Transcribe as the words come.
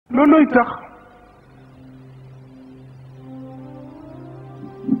looloy tax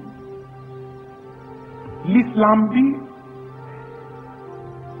l'islam bi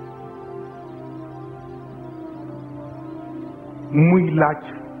muy laaj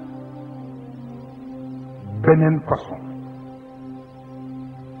beneen façon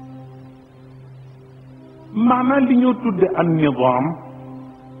maanaam li ñoo tudde an nizam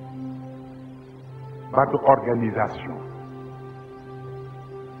baatu organisation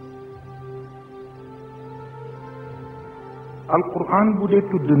alquran bu dee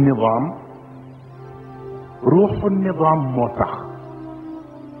tudd nizam ruuxu nizam moo tax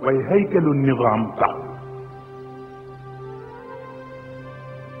waaye haykalu nizam tax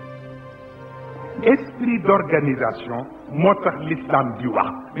esprit d'organisation moo tax l'islam di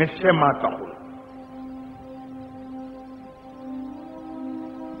wax mais schéma taxul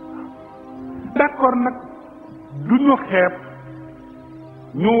d'accord nag du ñu xeeb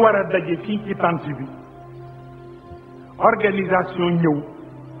ñu war a daje fii ci tant bi organisation ñëw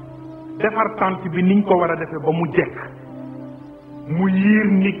defar tant bi niñ ko war a defee ba mu jekk mu yiir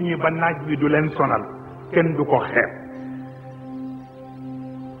nit ñi ba naaj bi du leen sonal kenn du ko xeeb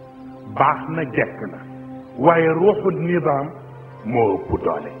baax na jekk na waaye ruuxu nidaam moo ëpp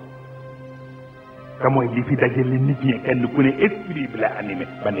doole te mooy li fi dajale nit ñi kenn ku ne esprit bi la animé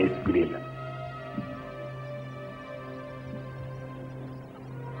ban esprit la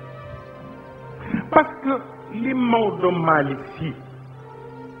parce que li Maodo Malick Sy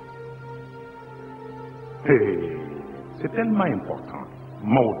c'est tellement important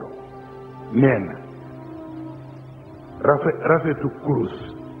Maodo nee na rafetu kurus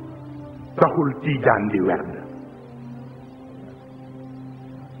taxul tiijaan di werd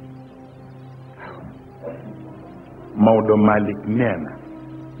Maodo Malick nee na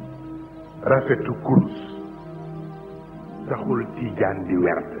rafetu kurus taxul tiijaan di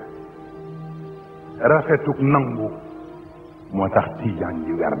werd rafetuk nangu moo tax tiijaan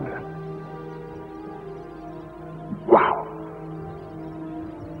di werd waaw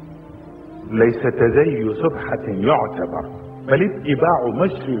laysa tazayu subhatin yu'tabar bal ittibaa'u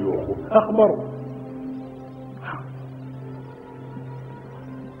mashuyuxu axbaru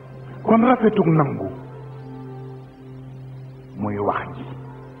kon rafetuk nangu muy wax ji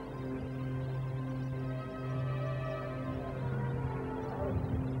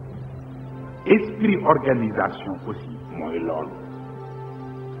esprit organisation aussi mooy loolu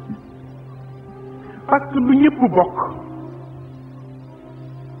parce que lu ñëpp bokk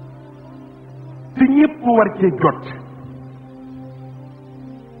te ñëpp war cee jot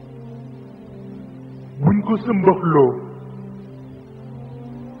buñ ko sëmbaxloo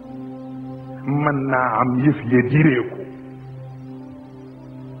mën naa am yëf ya direeku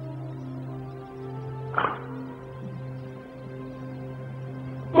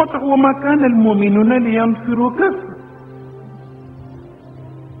moo tax wa ma kaana al muminuuna li yanfiru kaffa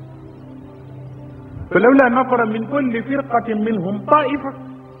fa lawla nafara min kulli firqatin minhum taifa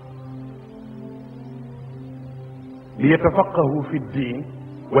liyatafaqahu fi ddin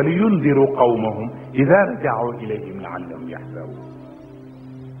wa liyundiru qawmahum ida raja'u ilayhim la'allahum yaxzaruun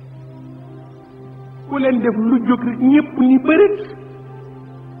ku leen def lu jóg rek ñëpp ni bërit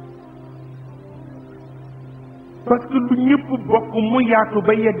parce que lu ñëpp bokk mu yaatu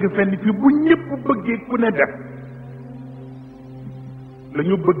ba yegg fenn fi bu ñëpp bëggee ku ne def la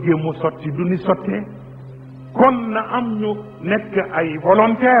ñu bëggee mu sotti du ni sottee kon na am ñu nekk ay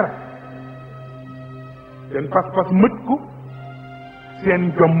volontaire seen pas-pas mët ko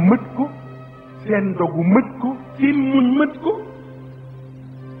seen jom mët ko seen dogu mët ko seen muñ mët ko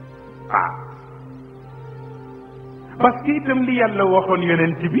ah parce que itam li yàlla waxoon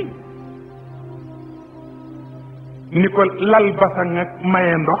yonent bi ni ko lal basang ak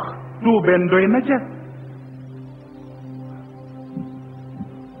maye ndox tuubeen doy na ca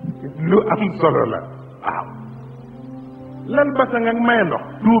lu am solo la waaw lal basang ak maye ndox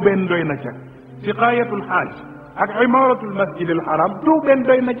tuubeen doy na ca siqaayatul xaaj ak imaaratul masjidil haram tuubeen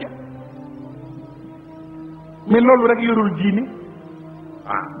doy na ca mais loolu rek yorul diine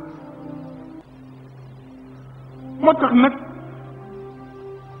ah moo tax nag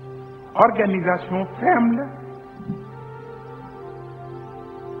organisation feem la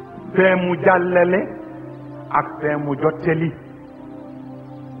fee mu jàllale ak fee mu jottali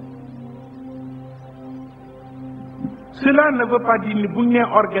cela ne veut pas dire ni bu ñu nee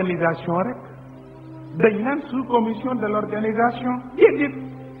organisation rek dañ naan sous commission de l'organisation déedéet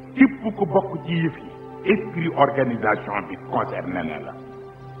képp ku bokk ci yëf yi esprit organisation bi concerné na la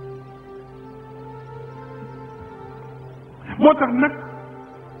moo tax nag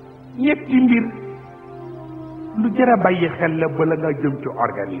ñetti mbir lu jar a bàyyi xel la bala nga jëm ci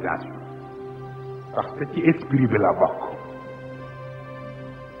organisation parce que ci esprit bi la bokk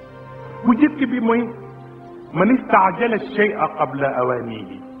bu jëkk bi mooy man istaajala shay'a qabla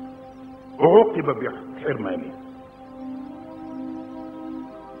awaanihi uqiba bi xirmaani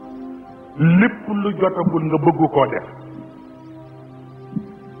lépp lu jotagul nga bëgg koo def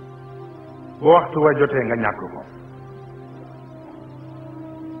bu waxtu wa jotee nga ñàkk ko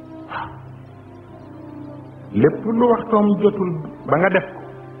lépp lu waxtoom jotul ba nga def ko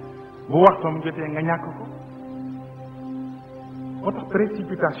bu waxtoom jotee nga ñàkk ko moo tax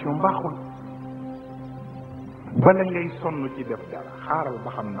précipitation baaxul bala ngay sonn ci def dara xaaral ba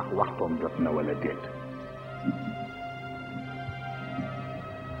xam ndax waxtoom jot na wala déet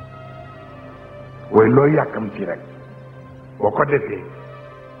way loo yàkkam ci rek boo ko defee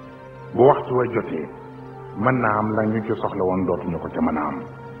bu waxtu wa jotee mën naa am la ñu ci soxla woon dootuñu ko ca mën a am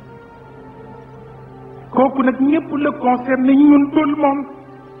kooku nag ñëpp la concerné ñun tout le monde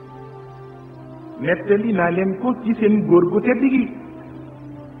nettali naa leen ko ci seen góor gu tedd gi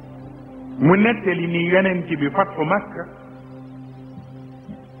mu nettali ni yonent bi fatxu Makka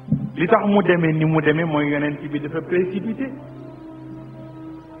li tax mu demee ni mu demee mooy yonent bi dafa précipité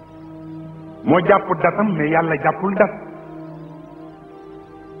moo jàpp datam mais yàlla jàppul dat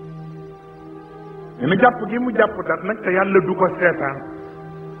ne jàpp gi mu jàpp dat nag te yàlla du ko seetaan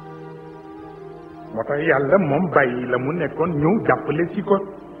moo tax yàlla moom bàyyi la mu nekkoon ñëw jàppale si ko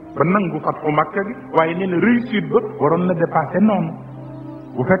ba nangu fatxu Makka gi waaye nee na réussite ba waroon na dépassé noonu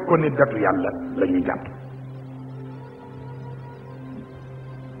bu fekkoon ne datu yàlla la ñu jàpp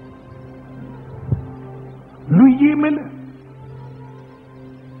lu yéeme la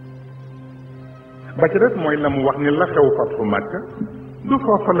ba ci des mooy la mu wax ni la xew fatxu Makka du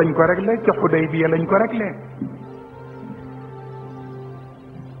foofa lañ ko réglé ca Xudaybiya lañ ko réglé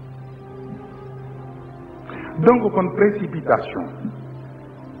donc kon précipitation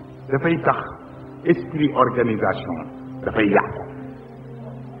dafay tax esprit organisation dafay yàqu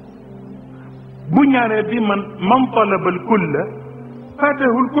bu ñaaree bi man talabal kulla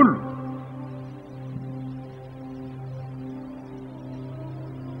faatahul kull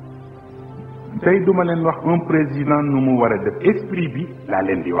tey duma leen wax un président nu mu war a def esprit bi laa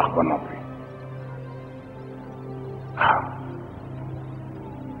leen di wax ba noppi waaw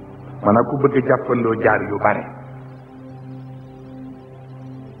maanaam ku bëgg a jàppandoo jaar yu bare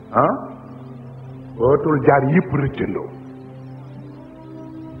ah bootul jaar yëpp rëccandoo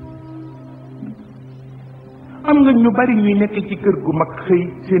am nga ñu bari ñuy nekk ci kër gu mag xëy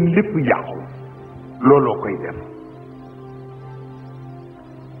seen lépp yàqu looloo koy def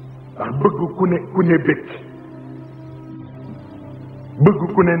ndax bëgg ku ne bëgg bëgg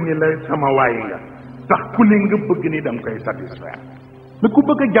ku ne ni la sama waay nga tax ku ne nga bëgg ni dam koy satisfaire mais ku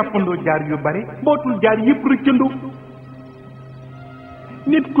bëgg a jàppandoo jaar yu bari bootul jaar yëpp rëccandoo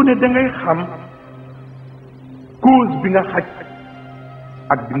nit ku ne da ngay xam cause bi nga xaj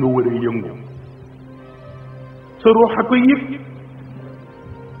ak bi nga war a yëngu sa ruux a koy yëg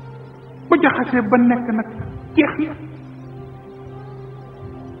ba jaxasee ba nekk nag jeex na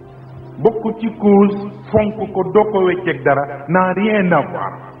bokk ci cause fonk ko doo ko wecceeg dara n'a rien à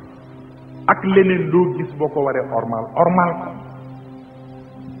voir ak leneen loo gis boo ko waree ormal ko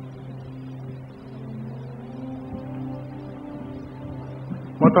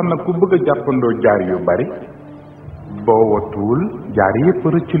moo tax nag ku bëgg a jàppandoo jaar yu bari boo watuwul jaar yëpp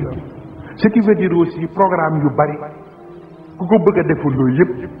rëcc la ce qui veut dire aussi programme yu bari ku ko bëgg a defandoo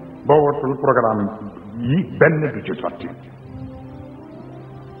yëpp boo watuwul programme yi benn du ci sotti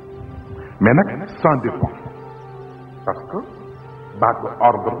mais nag ça dépend parce que baatu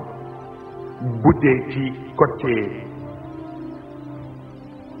ordre bu dee ci côté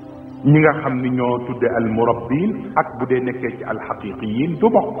ñi nga xam ni ñoo tudde al murabbin ak bu dee nekkee ci al xaqiqiyin du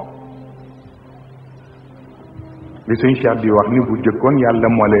bokk li suñ Cheikh di wax ni bu jëkkoon yàlla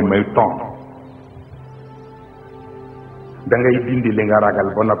moo lay may temps da ngay dindi li nga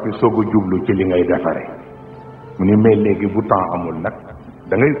ragal ba noppi soog a jublu ci li ngay defare mu ni mais léegi bu temps amul nag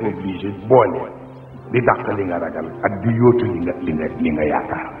da ngay obligé boole di dàq li nga ragal ak di yóotu li nga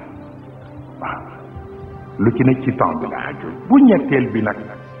yaakaar waaw lu ci ne ci temps bi la aju bu ñetteel bi nag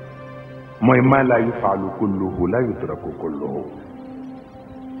mooy ma la yufaalu kulluhu la yutraku kulluhu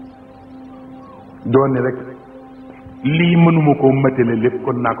doone rek lii mënuma koo matale lépp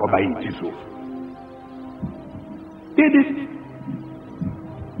kon naa ko bàyyi ci suuf déedéet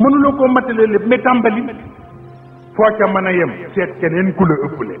mënuloo koo matale lépp mais tàmbali foo ca mën a yem seet keneen ku la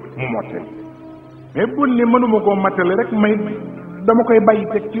ëppale mu mottali mais bul ni mënuma koo matale rek may dama koy bàyyi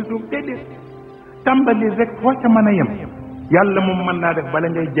teg ci suuf déedéet tàmbali rek foo ca mën a yem yàlla moom mën naa def bala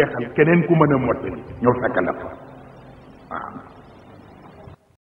ngay jeexal keneen ku mën a mottali ñëw fekk la fa waaw